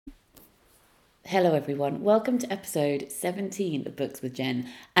Hello everyone, welcome to episode 17 of Books with Jen,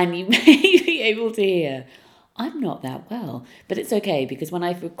 and you may be able to hear I'm not that well, but it's okay because when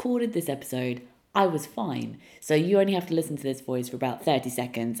I recorded this episode, I was fine. So you only have to listen to this voice for about 30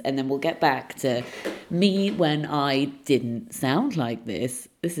 seconds and then we'll get back to me when I didn't sound like this.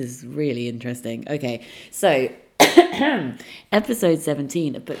 This is really interesting. Okay, so episode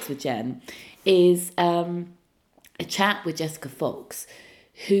 17 of Books with Jen is a chat with Jessica Fox,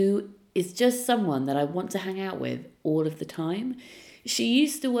 who is just someone that I want to hang out with all of the time. She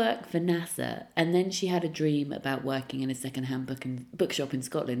used to work for NASA and then she had a dream about working in a secondhand bookshop in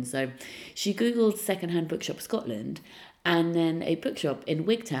Scotland. So she Googled secondhand bookshop Scotland and then a bookshop in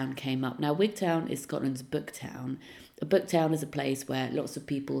Wigtown came up. Now, Wigtown is Scotland's book town. A book town is a place where lots of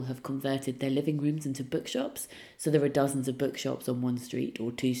people have converted their living rooms into bookshops. So there are dozens of bookshops on one street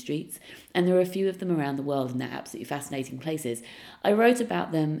or two streets, and there are a few of them around the world, and they're absolutely fascinating places. I wrote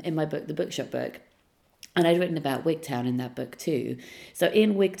about them in my book, The Bookshop Book, and I'd written about Wigtown in that book too. So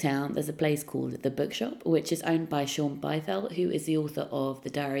in Wigtown, there's a place called The Bookshop, which is owned by Sean Byfeld, who is the author of The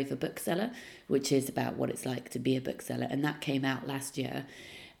Diary of a Bookseller, which is about what it's like to be a bookseller, and that came out last year.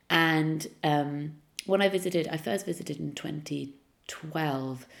 And when I first visited in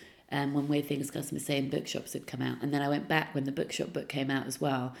 2012, when Weird Things Customers Say in Bookshops had come out. And then I went back when the Bookshop book came out as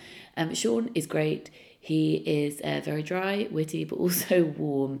well. Sean is great. He is very dry, witty, but also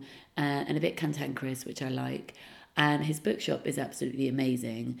warm and a bit cantankerous, which I like. And his bookshop is absolutely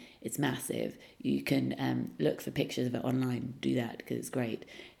amazing. It's massive. You can look for pictures of it online. Do that because it's great.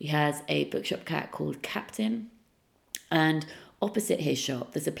 He has a bookshop cat called Captain. And opposite his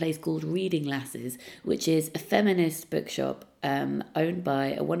shop, there's a place called Reading Lasses, which is a feminist bookshop owned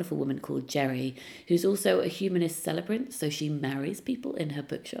by a wonderful woman called Jerry, who's also a humanist celebrant, so she marries people in her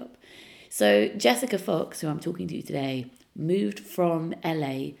bookshop. So Jessica Fox, who I'm talking to today, moved from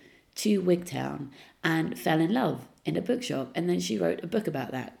LA to Wigtown and fell in love in a bookshop, and then she wrote a book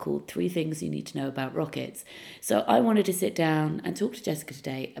about that called 3 Things You Need to Know About Rockets. So I wanted to sit down and talk to Jessica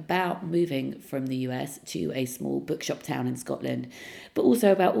today about moving from the US to a small bookshop town in Scotland, but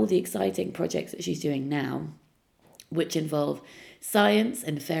also about all the exciting projects that she's doing now, which involve science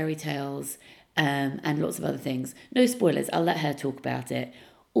and fairy tales and lots of other things. No spoilers, I'll let her talk about it.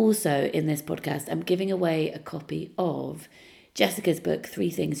 Also in this podcast, I'm giving away a copy of Jessica's book, 3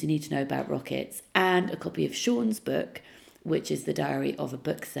 Things You Need to Know About Rockets, and a copy of Sean's book, which is The Diary of a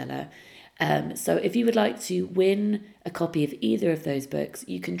Bookseller. So if you would like to win a copy of either of those books,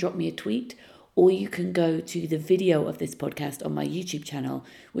 you can drop me a tweet, or you can go to the video of this podcast on my YouTube channel,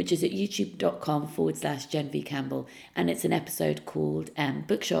 which is at youtube.com/Jen V. Campbell, and it's an episode called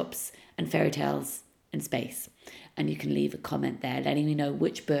Bookshops and Fairy Tales in Space. And you can leave a comment there letting me know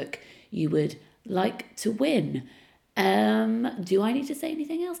which book you would like to win. Do I need to say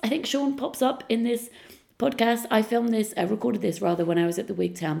anything else? I think Sean pops up in this podcast. I recorded this when I was at the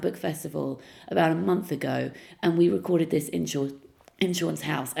Wigtown Book Festival about a month ago, and we recorded this in Sean's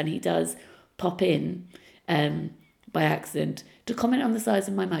house, and he does pop in by accident to comment on the size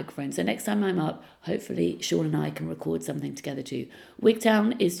of my microphone. So next time I'm up, hopefully Sean and I can record something together too.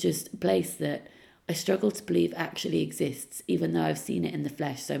 Wigtown is just a place that I struggle to believe actually exists, even though I've seen it in the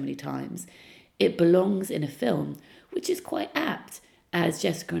flesh so many times. It belongs in a film, which is quite apt, as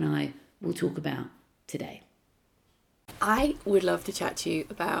Jessica and I will talk about today. I would love to chat to you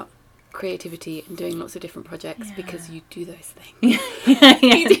about creativity and doing lots of different projects because you do those things.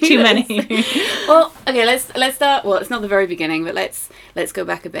 Too many. Well, okay, let's start. Well, it's not the very beginning, but let's go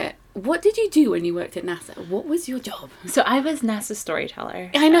back a bit. What did you do when you worked at NASA? What was your job? So I was NASA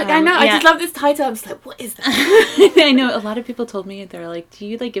storyteller. I know. Yeah. I just love this title. I'm just like, what is that? I know. A lot of people told me, they're like, do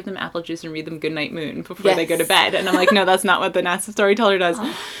you give them apple juice and read them Goodnight Moon before they go to bed? And I'm like, no, that's not what the NASA storyteller does.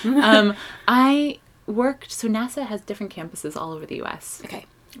 I worked. So NASA has different campuses all over the U.S. Okay.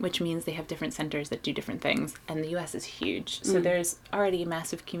 Which means they have different centers that do different things, and the U.S. is huge. So there's already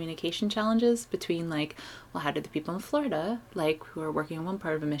massive communication challenges between, how did the people in Florida, who are working on one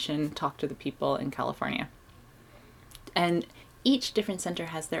part of a mission, talk to the people in California? And each different center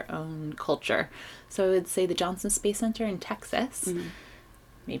has their own culture. So I would say the Johnson Space Center in Texas,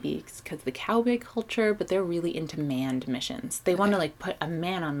 maybe it's because of the cowboy culture, but they're really into manned missions. They want to put a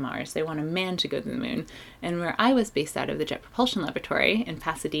man on Mars. They want a man to go to the moon. And where I was based out of, the Jet Propulsion Laboratory in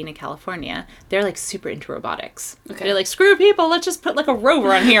Pasadena, California, they're super into robotics. Okay. They're like, screw people, let's just put a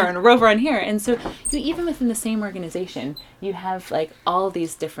rover on here and a rover on here. And so even within the same organization, you have all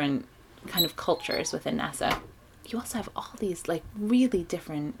these different kind of cultures within NASA. You also have all these really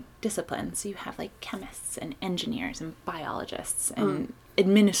different disciplines. You have chemists and engineers and biologists and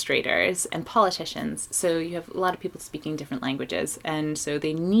administrators and politicians. So you have a lot of people speaking different languages. And so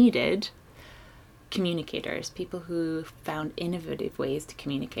they needed communicators, people who found innovative ways to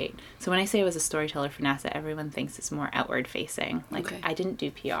communicate. So when I say I was a storyteller for NASA, everyone thinks it's more outward facing. Like, I didn't do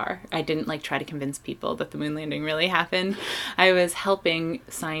PR. I didn't like try to convince people that the moon landing really happened. I was helping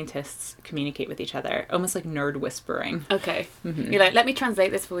scientists communicate with each other, almost like nerd whispering. Okay. You're like, let me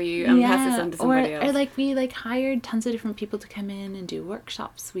translate this for you and pass this on to somebody else. Or like we like hired tons of different people to come in and do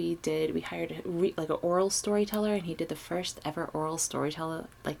workshops. We hired like an oral storyteller, and he did the first ever oral storyteller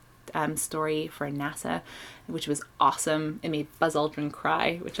story for NASA, which was awesome. It made Buzz Aldrin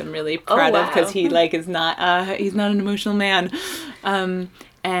cry, which I'm really proud of, because he like is not he's not an emotional man.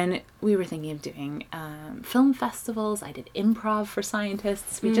 And we were thinking of doing film festivals. I did improv for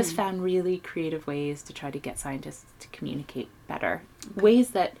scientists. We just found really creative ways to try to get scientists to communicate better.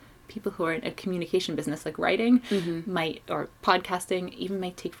 Ways that people who are in a communication business like writing might, or podcasting, even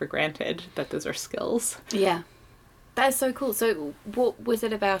might take for granted that those are skills. Yeah. That is so cool. So what was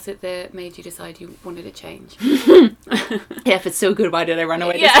it about it that made you decide you wanted to change? Yeah, if it's so good, why did I run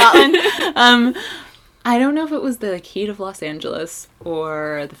away to Scotland? I don't know if it was the heat of Los Angeles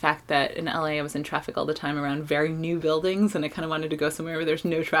or the fact that in LA I was in traffic all the time around very new buildings, and I kind of wanted to go somewhere where there's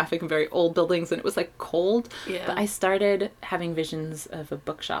no traffic and very old buildings, and it was like cold. Yeah. But I started having visions of a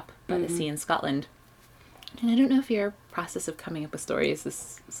bookshop by the sea in Scotland. And I don't know if your process of coming up with stories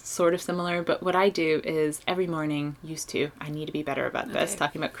is sort of similar, but what I do is every morning, I need to be better about this,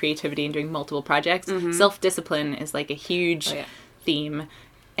 talking about creativity and doing multiple projects. Self-discipline is like a huge theme.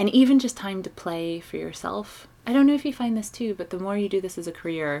 And even just time to play for yourself. I don't know if you find this too, but the more you do this as a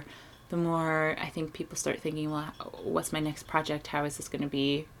career, the more I think people start thinking, well, what's my next project? How is this going to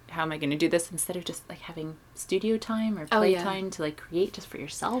be? How am I going to do this? Instead of just like having studio time or play time to like create just for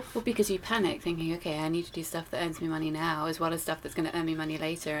yourself. Well, because you panic thinking, okay, I need to do stuff that earns me money now as well as stuff that's going to earn me money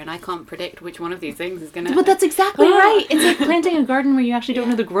later, and I can't predict which one of these things is going to... But that's exactly right. It's like planting a garden where you actually don't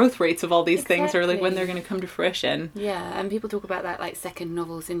know the growth rates of all these things, or like when they're going to come to fruition. Yeah, and people talk about that like second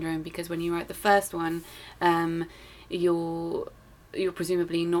novel syndrome, because when you write the first one, you're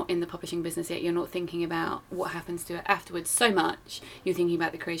presumably not in the publishing business yet. You're not thinking about what happens to it afterwards so much. You're thinking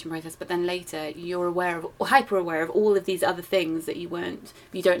about the creation process, but then later you're hyper aware of all of these other things that you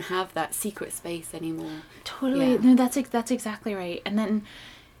don't have that secret space anymore. Totally. No, that's exactly right. And then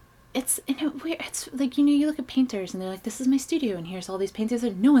it's like, you look at painters and they're like, this is my studio and here's all these paintings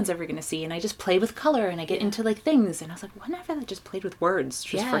that no one's ever going to see, and I just play with color and I get into like things, and I was like, when have I just played with words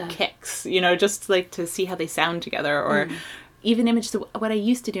just for kicks, just like to see how they sound together, or even image. So what I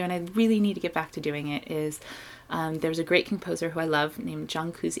used to do, and I really need to get back to doing it, is there's a great composer who I love named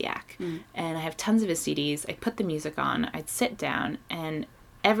John Cusiak, and I have tons of his CDs. I put the music on, I'd sit down, and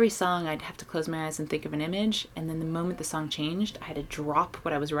every song I'd have to close my eyes and think of an image, and then the moment the song changed, I had to drop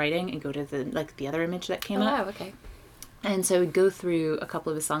what I was writing and go to the other image that came up. Oh, okay. And so I would go through a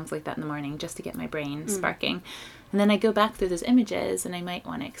couple of his songs like that in the morning just to get my brain sparking. And then I go back through those images, and I might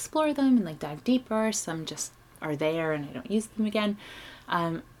want to explore them and like dive deeper. Some just are there and I don't use them again.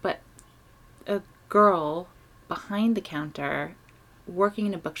 But a girl behind the counter working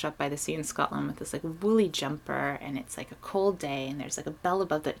in a bookshop by the sea in Scotland with this like woolly jumper, and it's like a cold day, and there's like a bell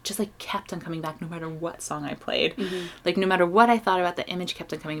above that just like kept on coming back no matter what song I played. Like no matter what I thought about, the image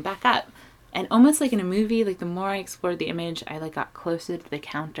kept on coming back up. And almost like in a movie, like the more I explored the image, I like got closer to the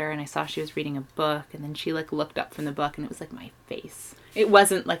counter, and I saw she was reading a book, and then she like looked up from the book, and it was like my face. It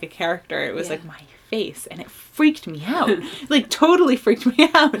wasn't like a character, it was like my face, and it freaked me out. Like totally freaked me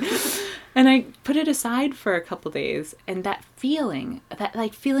out. And I put it aside for a couple days, and that feeling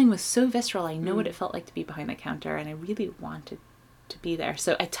was so visceral. I know what it felt like to be behind the counter, and I really wanted to be there.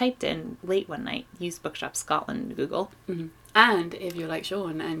 So I typed in late one night, used Bookshops Scotland, Google. And if you're like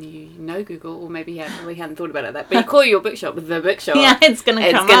Sean and you know Google, or maybe we hadn't thought about that, but you call your bookshop the bookshop. Yeah, it's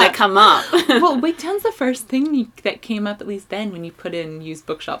gonna come up. Well, Wigtown's the first thing that came up, at least then, when you put in use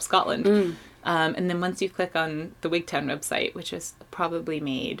Bookshop Scotland. And then once you click on the Wigtown website, which was probably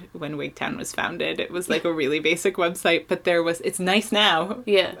made when Wigtown was founded, it was like a really basic website, but it's nice now.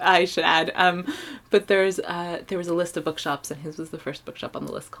 Yeah, I should add. But there was a list of bookshops, and his was the first bookshop on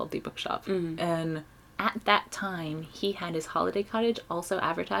the list, called The Bookshop. And at that time, he had his holiday cottage also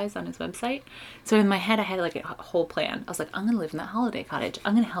advertised on his website. So in my head, I had like a whole plan. I was like, I'm going to live in that holiday cottage.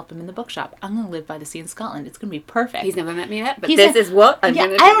 I'm going to help him in the bookshop. I'm going to live by the sea in Scotland. It's going to be perfect. He's never met me yet, but this is what I'm going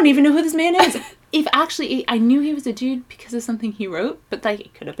to do. I don't even know who this man is. I knew he was a dude because of something he wrote, but like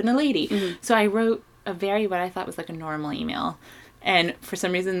it could have been a lady. So I wrote what I thought was like a normal email. And for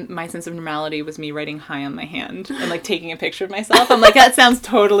some reason, my sense of normality was me writing hi on my hand and like taking a picture of myself. I'm like, that sounds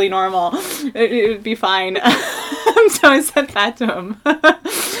totally normal. It would be fine. So I sent that to him.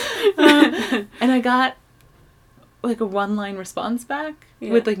 And I got like a one-line response back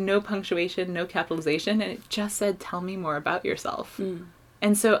with like no punctuation, no capitalization, and it just said, "Tell me more about yourself."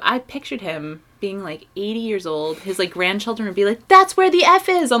 And so I pictured him being like 80 years old. His like grandchildren would be like, "That's where the F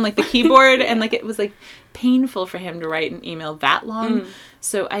is" on like the keyboard, and like it was like painful for him to write an email that long.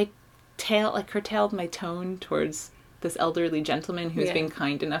 So I curtailed my tone towards this elderly gentleman who's been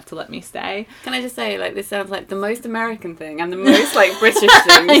kind enough to let me stay. Can I just say, like, this sounds like the most American thing and the most, like, British thing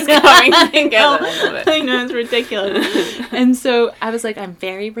just coming together. I love it. I know, it's ridiculous. And so I was like, I'm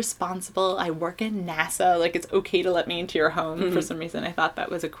very responsible. I work at NASA. Like, it's okay to let me into your home. For some reason, I thought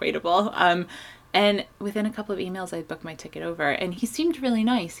that was equatable. And within a couple of emails, I booked my ticket over. And he seemed really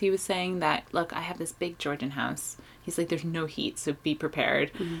nice. He was saying that, look, I have this big Georgian house. He's like, there's no heat, so be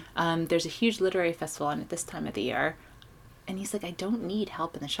prepared. There's a huge literary festival on at this time of the year. And he's like, I don't need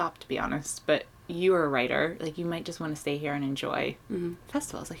help in the shop, to be honest, but you're a writer. Like, you might just want to stay here and enjoy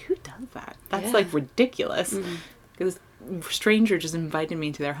festivals. Like, who does that? That's, like, ridiculous. Because a stranger just invited me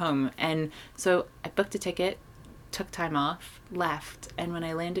into their home. And so I booked a ticket, took time off, left. And when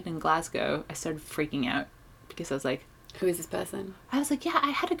I landed in Glasgow, I started freaking out. Because I was like... Who is this person? I was like, yeah, I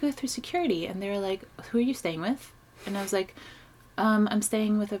had to go through security. And they were like, who are you staying with? And I was like, I'm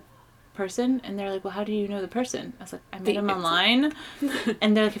staying with a person. And they're like, well, how do you know the person? I was like, I met him online.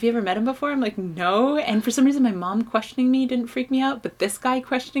 And they're like, have you ever met him before? I'm like, no. And for some reason my mom questioning me didn't freak me out, but this guy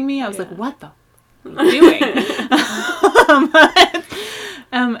questioning me, I was like, what the are you doing?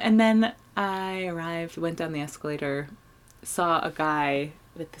 And then I arrived, went down the escalator, saw a guy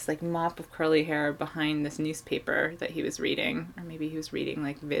with this like mop of curly hair behind this newspaper that he was reading, or maybe he was reading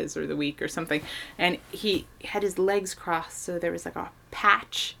like Viz or The Week or something, and he had his legs crossed, so there was like a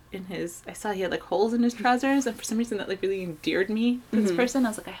patch in his, I saw he had like holes in his trousers, and for some reason that like really endeared me to this person. I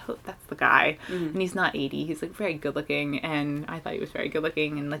was like, I hope that's the guy. And he's not 80, he's like very good looking, and I thought he was very good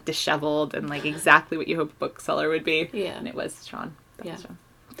looking and like disheveled and like exactly what you hope a bookseller would be. And it was Sean. That was Sean.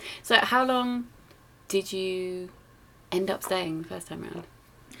 So how long did you end up staying the first time around?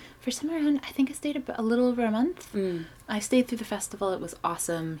 First time around, I think I stayed a little over a month. I stayed through the festival. It was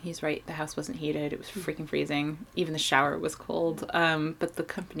awesome. He's right. The house wasn't heated. It was freaking freezing. Even the shower was cold. But the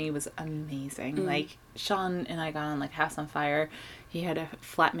company was amazing. Like, Sean and I got on like House on Fire. He had a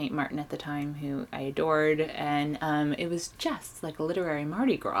flatmate, Martin, at the time, who I adored. And it was just like a literary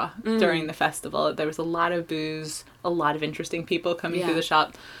Mardi Gras during the festival. There was a lot of booze, a lot of interesting people coming through the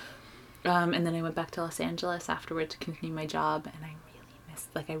shop. And then I went back to Los Angeles afterward to continue my job. And I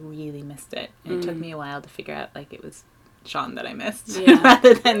really missed it. And it took me a while to figure out, like, it was Sean that I missed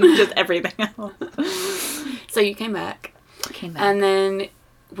rather than just everything else. So you came back. And then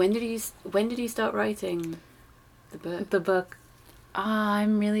when did you start writing the book? The book,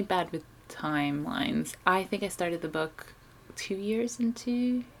 I'm really bad with timelines. I think I started the book 2 years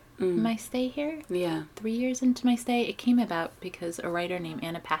into my stay here. 3 years into my stay. It came about because a writer named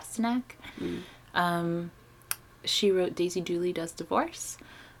Anna Pasternak, she wrote Daisy Dooley Does Divorce.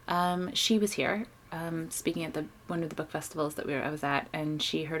 She was here speaking at one of the book festivals that I was at, and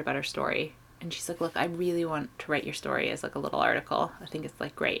she heard about our story. And she's like, look, I really want to write your story as like a little article. I think it's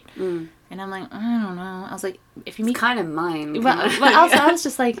like great. And I'm like, I don't know. I was like, if you meet... It's kind of mine. Well, also, I was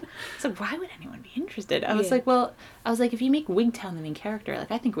just like, why would anyone be interested? I was like, if you make Wigtown the main character, like,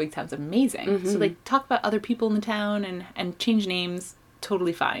 I think Wigtown's amazing. So like, talk about other people in the town and change names,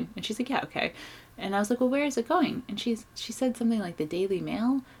 totally fine. And she's like, yeah, okay. And I was like, well, where is it going? And she said something like the Daily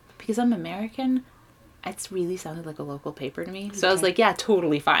Mail. But because I'm American, it's really sounded like a local paper to me. So I was like, yeah,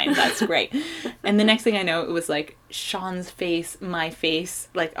 totally fine. That's great. And the next thing I know, it was like Sean's face, my face,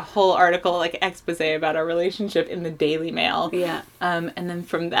 like a whole article, like expose about our relationship in the Daily Mail. And then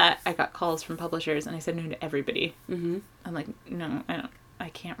from that, I got calls from publishers, and I said no to everybody. I'm like, no, I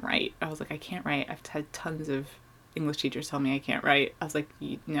can't write. I was like, I can't write. I've had tons of English teachers tell me I can't write. I was like,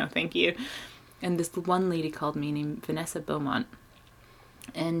 no, thank you. And this one lady called me named Vanessa Beaumont.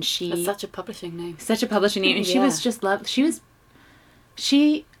 And That's such a publishing name. Such a publishing name. And she was just I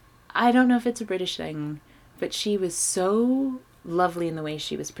don't know if it's a British thing, but she was so lovely in the way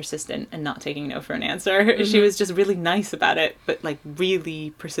she was persistent and not taking no for an answer. She was just really nice about it, but like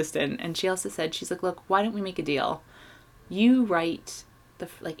really persistent. And she also said, she's like, look, why don't we make a deal? You write the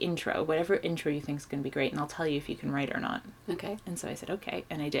like intro, whatever intro you think is going to be great, and I'll tell you if you can write or not. Okay. And so I said, okay.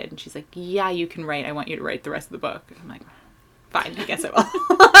 And I did. And she's like, yeah, you can write. I want you to write the rest of the book. And I'm like, fine, I guess I will.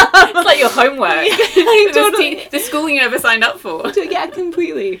 It's like your homework. Totally. The school you never signed up for. Yeah,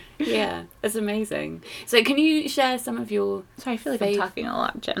 completely. Yeah, that's amazing. So can you share some of your... Sorry, I feel like I'm talking a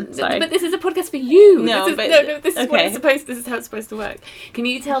lot, Jen. Sorry. But this is a podcast for you. No, this is what it's supposed... This is how it's supposed to work. Can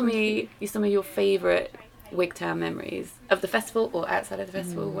you tell me some of your favourite Wigtown memories of the festival or outside of the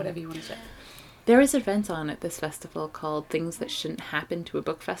festival, whatever you want to share? There is an event on at this festival called Things That Shouldn't Happen to a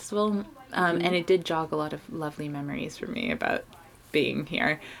Book Festival, and it did jog a lot of lovely memories for me about being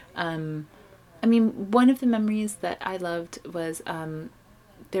here. I mean, one of the memories that I loved was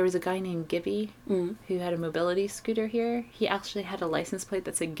there was a guy named Gibby who had a mobility scooter here. He actually had a license plate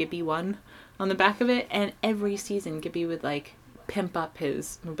that said Gibby 1 on the back of it, and every season Gibby would like pimp up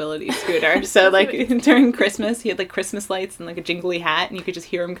his mobility scooter. So like during Christmas, he had like Christmas lights and like a jingly hat, and you could just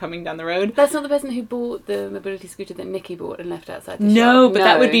hear him coming down the road. That's not the person who bought the mobility scooter that Nikki bought and left outside the No, shop. but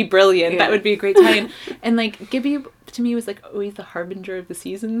that would be brilliant. Yeah. That would be a great tie-in. And like Gibby to me was like always the harbinger of the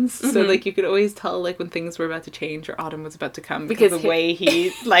seasons. So like you could always tell like when things were about to change or autumn was about to come because of the way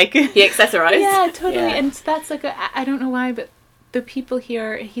he like he accessorized. Yeah, totally. Yeah. And so that's like I don't know why, but the people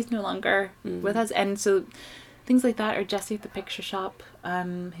here, he's no longer with us, and so things like that. Or Jessie at the picture shop,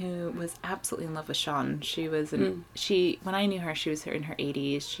 who was absolutely in love with Sean. She was she when I knew her, she was in her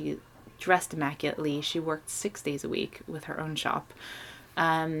 80s. She dressed immaculately. She worked 6 days a week with her own shop.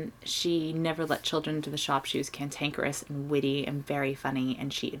 She never let children into the shop. She was cantankerous and witty and very funny,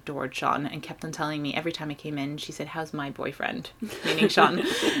 and she adored Sean and kept on telling me every time I came in, she said, "How's my boyfriend?" Meaning Sean.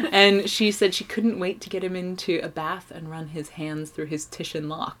 And she said she couldn't wait to get him into a bath and run his hands through his Titian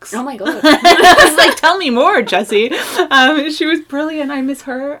locks. Oh my god. I was like, tell me more, Jessie. She was brilliant. I miss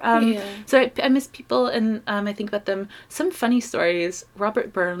her. So I miss people, and I think about them. Some funny stories.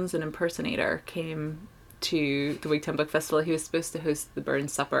 Robert Burns, an impersonator, came to the Wigtown Book Festival. He was supposed to host the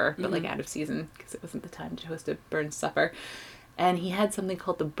Burns Supper, but like out of season because it wasn't the time to host a Burns Supper. And he had something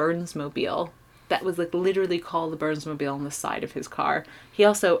called the Burnsmobile that was like literally called the Burnsmobile on the side of his car. He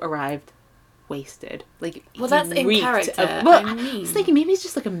also arrived wasted. Like, well, that's in character. I was thinking maybe he's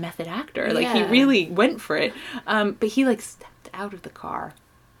just like a method actor. Like he really went for it. But he like stepped out of the car,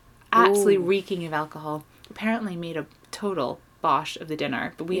 absolutely reeking of alcohol. Apparently made a total bosh of the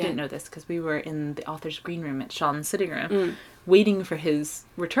dinner, but we didn't know this because we were in the author's green room at Sean's sitting room waiting for his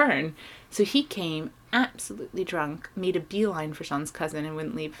return. So he came absolutely drunk, made a beeline for Sean's cousin and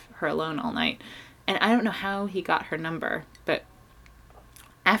wouldn't leave her alone all night. And I don't know how he got her number, but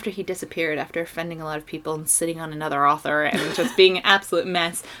after he disappeared, after offending a lot of people and sitting on another author and just being an absolute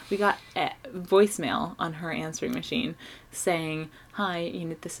mess, we got a voicemail on her answering machine saying, "Hi,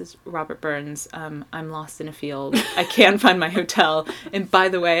 this is Robert Burns. I'm lost in a field. I can't find my hotel. And by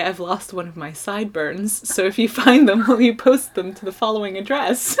the way, I've lost one of my sideburns. So if you find them, will you post them to the following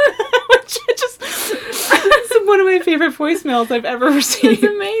address?" Which is one of my favorite voicemails I've ever received.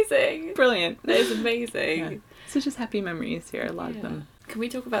 That's amazing. Brilliant. That is amazing. Yeah. So just happy memories here, a lot of them. Can we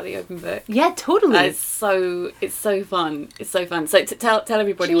talk about the open book? Yeah, totally. It's so fun. It's so fun. So tell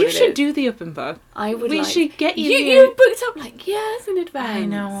everybody what it is. You should do the open book. I would. We should get you. You booked up like years in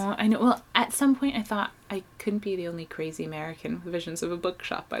advance. I know. Well, at some point I thought I couldn't be the only crazy American with visions of a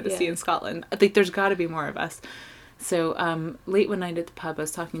bookshop by the sea in Scotland. I think there's got to be more of us. So late one night at the pub, I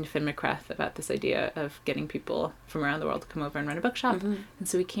was talking to Finn McCrath about this idea of getting people from around the world to come over and run a bookshop. And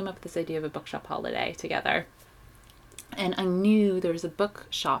so we came up with this idea of a bookshop holiday together. And I knew there was a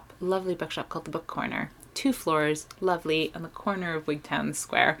bookshop, lovely bookshop called the Book Corner. 2 floors, lovely, on the corner of Wigtown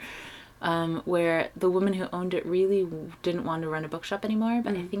Square, where the woman who owned it really didn't want to run a bookshop anymore,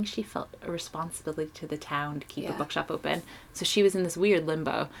 but I think she felt a responsibility to the town to keep a bookshop open. So she was in this weird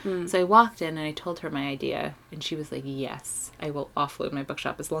limbo. So I walked in and I told her my idea, and she was like, "Yes, I will offload my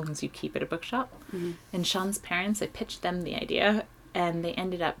bookshop as long as you keep it a bookshop." And Sean's parents, I pitched them the idea, and they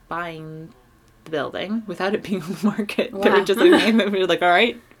ended up buying the building without it being on the market. Wow. They were just like, we were like, all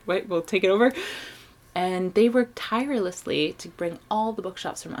right, wait, we'll take it over. And they worked tirelessly to bring all the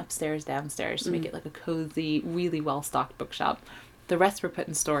bookshops from upstairs downstairs to make it like a cozy, really well-stocked bookshop. The rest were put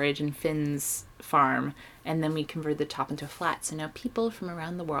in storage in Finn's farm, and then we converted the top into a flat. So now people from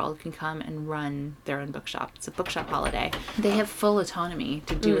around the world can come and run their own bookshop. It's a bookshop holiday. They have full autonomy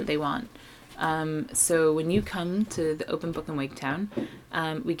to do what they want. So when you come to the open book in Wigtown,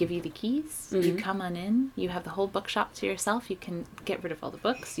 we give you the keys. You come on in. You have the whole bookshop to yourself. You can get rid of all the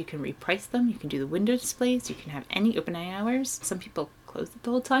books. You can reprice them. You can do the window displays. You can have any opening hours. Some people close it the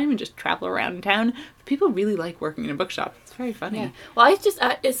whole time and just travel around town. But people really like working in a bookshop. It's very funny. Yeah. Well, I just,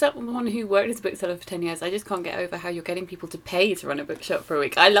 as someone who worked as a bookseller for 10 years, I just can't get over how you're getting people to pay to run a bookshop for a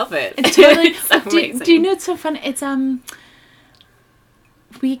week. I love it. Totally. So do you know, it's so fun? It's,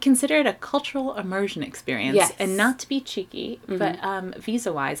 we consider it a cultural immersion experience, and not to be cheeky, but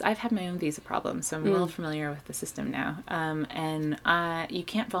visa-wise, I've had my own visa problems, so I'm well familiar with the system now. And you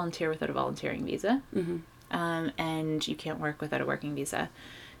can't volunteer without a volunteering visa, and you can't work without a working visa.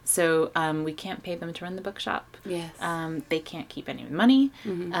 So we can't pay them to run the bookshop. Yes. They can't keep any money.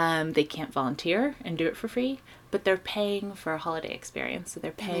 Mm-hmm. They can't volunteer and do it for free. But they're paying for a holiday experience. So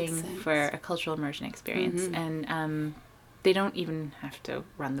they're paying for a cultural immersion experience. Mm-hmm. And they don't even have to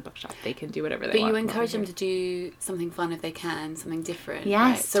run the bookshop. They can do whatever they want. But you encourage them to do something fun if they can, something different.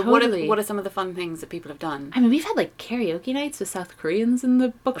 Yes, right? So totally. what are some of the fun things that people have done? I mean, we've had like karaoke nights with South Koreans in the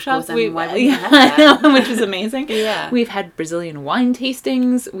bookshop. Of course, why wouldn't you have that? I know, which is amazing. Yeah. We've had Brazilian wine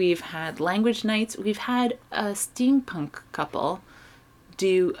tastings. We've had language nights. We've had a steampunk couple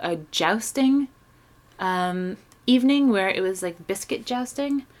do a jousting evening where it was like biscuit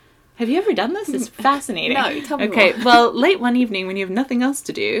jousting. Have you ever done this? It's fascinating. No, tell me Okay, more. well, late one evening when you have nothing else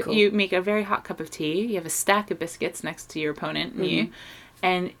to do, Cool. you make a very hot cup of tea. You have a stack of biscuits next to your opponent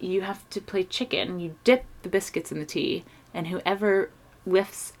and you have to play chicken. You dip the biscuits in the tea, and whoever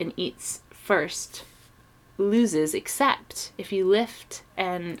lifts and eats first loses, except if you lift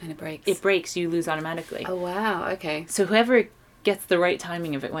and it breaks. you lose automatically. Oh, wow. Okay. So whoever gets the right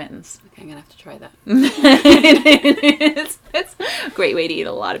timing of it wins. Okay, I'm going to have to try that. It's a great way to eat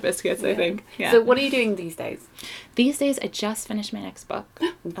a lot of biscuits, I think. Yeah. So what are you doing these days? These days, I just finished my next book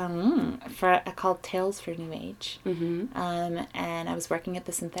called Tales for New Age. Mm-hmm. And I was working at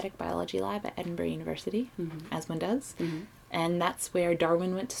the synthetic biology lab at Edinburgh University, as one does. Mm-hmm. And that's where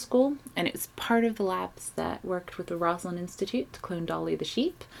Darwin went to school. And it was part of the labs that worked with the Roslin Institute to clone Dolly the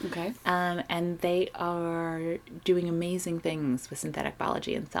sheep. Okay. And they are doing amazing things with synthetic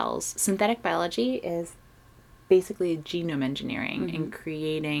biology and cells. Synthetic biology is basically genome engineering and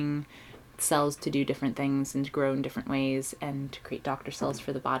creating cells to do different things and to grow in different ways and to create doctor cells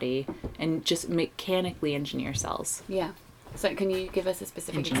for the body and just mechanically engineer cells. Yeah. So can you give us a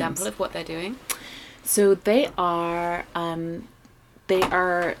specific example of what they're doing? So they are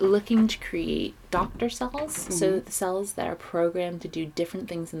looking to create doctor cells, so the cells that are programmed to do different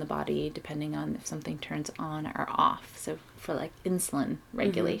things in the body depending on if something turns on or off. So for like insulin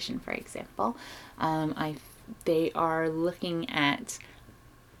regulation, for example, they are looking at.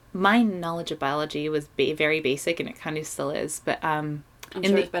 My knowledge of biology was very basic, and it kind of still is, but I'm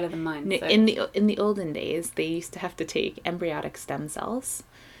sure it's better than mine. So. In the olden days, they used to have to take embryonic stem cells.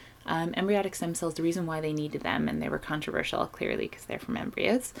 Embryonic stem cells, the reason why they needed them, and they were controversial, clearly, because they're from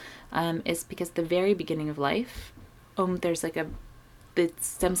embryos, is because the very beginning of life, there's like the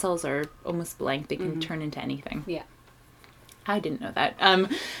stem cells are almost blank. They can turn into anything. Yeah. I didn't know that.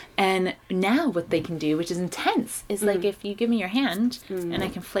 And now what they can do, which is intense, is like if you give me your hand and I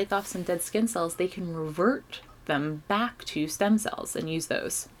can flake off some dead skin cells, they can revert them back to stem cells and use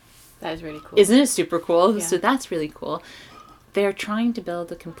those. That is really cool. Isn't it super cool? Yeah. So that's really cool. They're trying to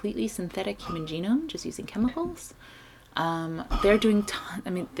build a completely synthetic human genome just using chemicals. They're doing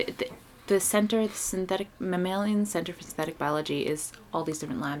the center, the Synthetic Mammalian Center for Synthetic Biology, is all these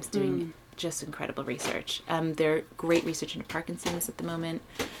different labs doing just incredible research. They're great research into Parkinson's at the moment,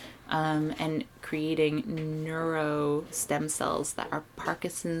 and creating neuro stem cells that are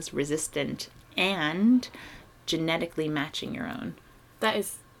Parkinson's resistant and genetically matching your own. That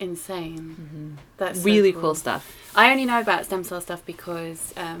is insane. That's so really cool stuff. I only know about stem cell stuff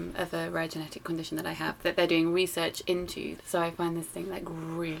because of a rare genetic condition that I have that they're doing research into. So I find this thing like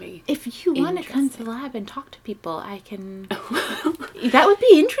really. If you want to come to the lab and talk to people, I can. That would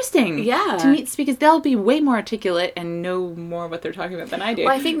be interesting. Yeah. To meet, because they'll be way more articulate and know more what they're talking about than I do.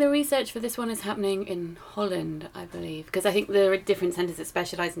 Well, I think the research for this one is happening in Holland, I believe, because I think there are different centres that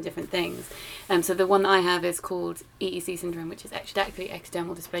specialise in different things. So the one that I have is called EEC syndrome, which is actually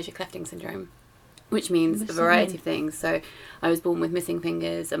ectodermal dysplasia clefting syndrome, which means a variety of things. So I was born with missing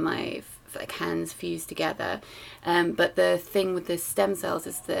fingers and my hands fused together. But the thing with the stem cells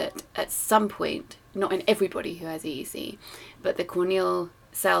is that at some point, not in everybody who has EEC, but the corneal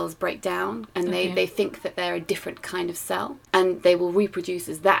cells break down and they think that they're a different kind of cell and they will reproduce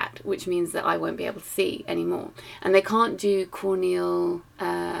as that, which means that I won't be able to see anymore. And they can't do corneal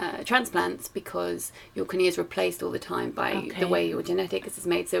transplants because your cornea is replaced all the time by the way your genetics is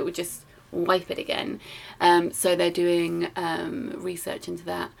made, so it would just wipe it again. So they're doing research into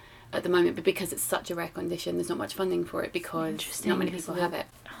that at the moment, but because it's such a rare condition, there's not much funding for it because not many people have it.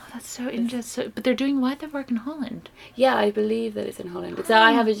 That's so interesting. But they're doing why they work in Holland? Yeah, I believe that it's in Holland. So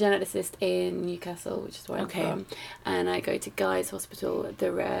I have a geneticist in Newcastle, which is where I'm from, and I go to Guy's Hospital,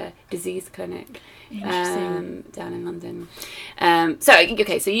 the rare disease clinic, down in London. So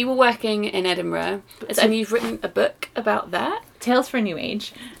you were working in Edinburgh, and you've written a book about that. Tales for New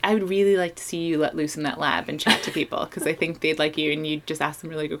Age. I would really like to see you let loose in that lab and chat to people because I think they'd like you and you just ask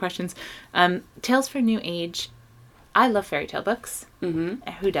them really good questions. Tales for New Age. I love fairy tale books. Mm-hmm.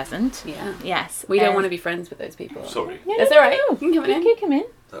 Who doesn't? Yeah. Yes. We don't want to be friends with those people. Sorry. That's all right. No. You can come in. You can come in.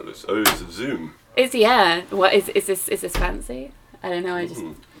 That looks... Oh, it's a Zoom. What is this fancy? I don't know. I just.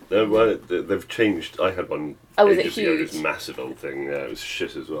 No, well, they've changed. I had one Was it ages ago. huge? This massive old thing. Yeah, it was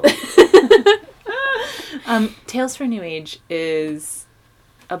shit as well. Tales for New Age is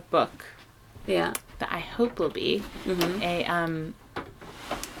a book Yeah. that I hope will be a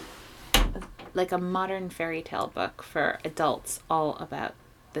like a modern fairy tale book for adults, all about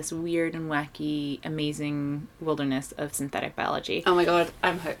this weird and wacky, amazing wilderness of synthetic biology. Oh my god,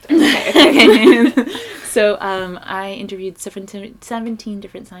 I'm hooked. Okay. So I interviewed 17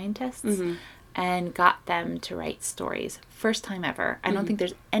 different scientists and got them to write stories. First time ever. I don't think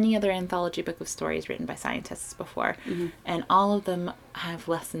there's any other anthology book of stories written by scientists before. And all of them have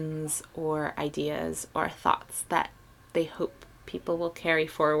lessons or ideas or thoughts that they hope people will carry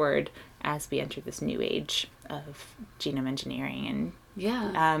forward as we enter this new age of genome engineering.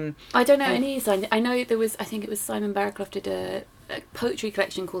 And I don't know any science. I know there was, I think it was Simon Barraclough did a poetry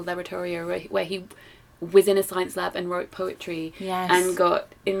collection called Laboratorio where he was in a science lab and wrote poetry and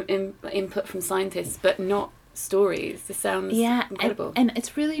got input from scientists, but not stories. This sounds incredible. And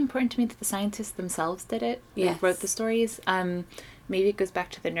it's really important to me that the scientists themselves did it. Wrote the stories. Maybe it goes back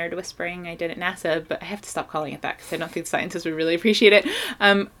to the nerd whispering I did at NASA, but I have to stop calling it that because I don't think scientists would really appreciate it.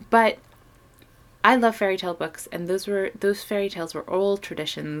 But I love fairy tale books, and those fairy tales were oral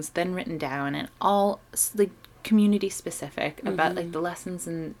traditions, then written down, and all like community specific about like the lessons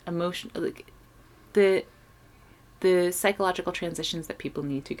and emotion, like the psychological transitions that people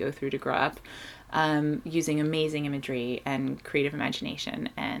need to go through to grow up, using amazing imagery and creative imagination,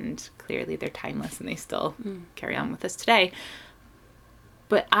 and clearly they're timeless and they still carry on with us today.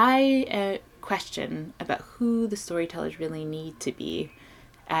 But I question about who the storytellers really need to be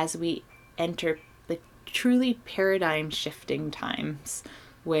as we enter the truly paradigm shifting times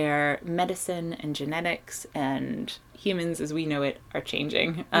where medicine and genetics and humans as we know it are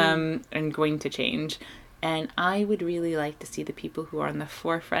changing and going to change. And I would really like to see the people who are on the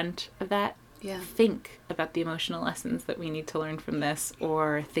forefront of that think about the emotional lessons that we need to learn from this,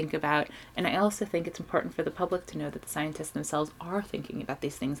 or think about, and I also think it's important for the public to know that the scientists themselves are thinking about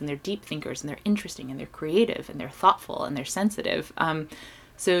these things, and they're deep thinkers, and they're interesting, and they're creative, and they're thoughtful, and they're sensitive.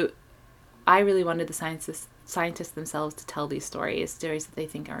 So I really wanted the scientists themselves to tell these stories that they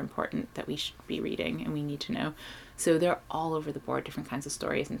think are important, that we should be reading and we need to know. So they're all over the board, different kinds of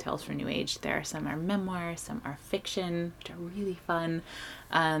stories and tales for New Age. Some are memoirs, some are fiction, which are really fun.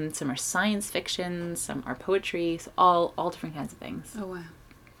 Some are science fiction, some are poetry, so all different kinds of things. Oh, wow.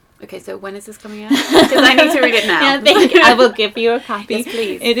 Okay, so when is this coming out? Because I need to read it now. Thank you. I will give you a copy. Yes,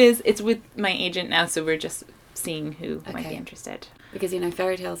 please. It's with my agent now, so we're just seeing who might be interested. Because,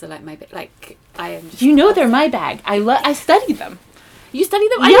 fairy tales are like my bit. Like, I am just... they're my bag. I studied them. You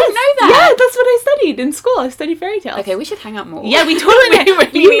studied them? Yes. I didn't know that. Yeah, that's what I studied in school. I studied fairy tales. Okay, we should hang out more. Yeah, we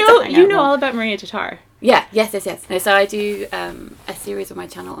totally you know all about Maria Tatar. Yeah, yes. No, so I do a series on my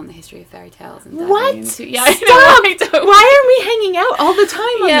channel on the history of fairy tales. And what? Yeah, Stop! Why are we hanging out all the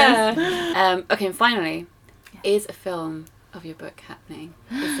time on this? Okay, and finally, is a film of your book happening?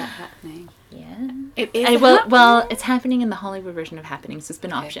 Is that happening? Yeah. It is. Well, it's happening in the Hollywood version of Happening, so it's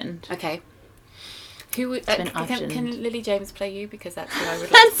been optioned. Okay. Who would can Lily James play you? Because that's who I would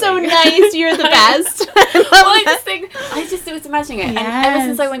like That's to so play. nice. You're the best. I just was imagining it. Yes. And ever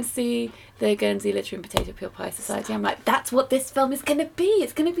since I went to see the Guernsey Literary and Potato Peel Pie Society, I'm like, that's what this film is going to be.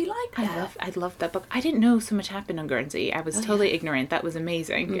 It's going to be like that. I loved that book. I didn't know so much happened on Guernsey. I was totally ignorant. That was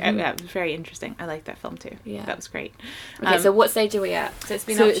amazing. That was very interesting. I liked that film too. Yeah. That was great. Okay, so what stage are we at? So it's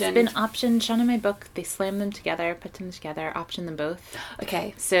been optioned. It's been optioned. Sean and my book, they slammed them together, put them together, optioned them both.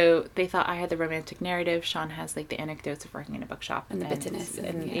 Okay. So they thought I had the romantic narrative. Sean has like the anecdotes of working in a bookshop. And the bitterness.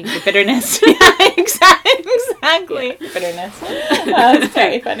 And the bitterness. Yeah, exactly. Yeah. Bitterness. It's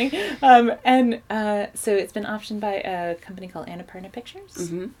very funny. So it's been optioned by a company called Annapurna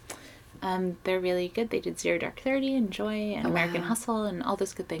Pictures. They're really good. They did Zero Dark 30 and Joy and American Hustle and all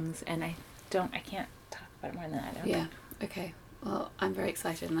those good things. And I can't talk about it more than that. Yeah. Okay. Well, I'm very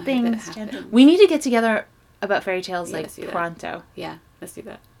excited. And I Thanks, hope that it Jen. We need to get together about fairy tales pronto. Yeah, let's do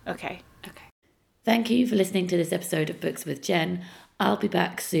that. Okay. Thank you for listening to this episode of Books with Jen. I'll be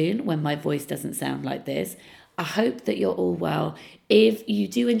back soon when my voice doesn't sound like this. I hope that you're all well. If you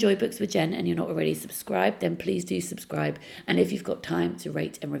do enjoy Books with Jen and you're not already subscribed, then please do subscribe. And if you've got time to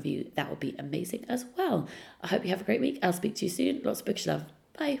rate and review, that would be amazing as well. I hope you have a great week. I'll speak to you soon. Lots of bookish love.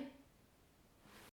 Bye.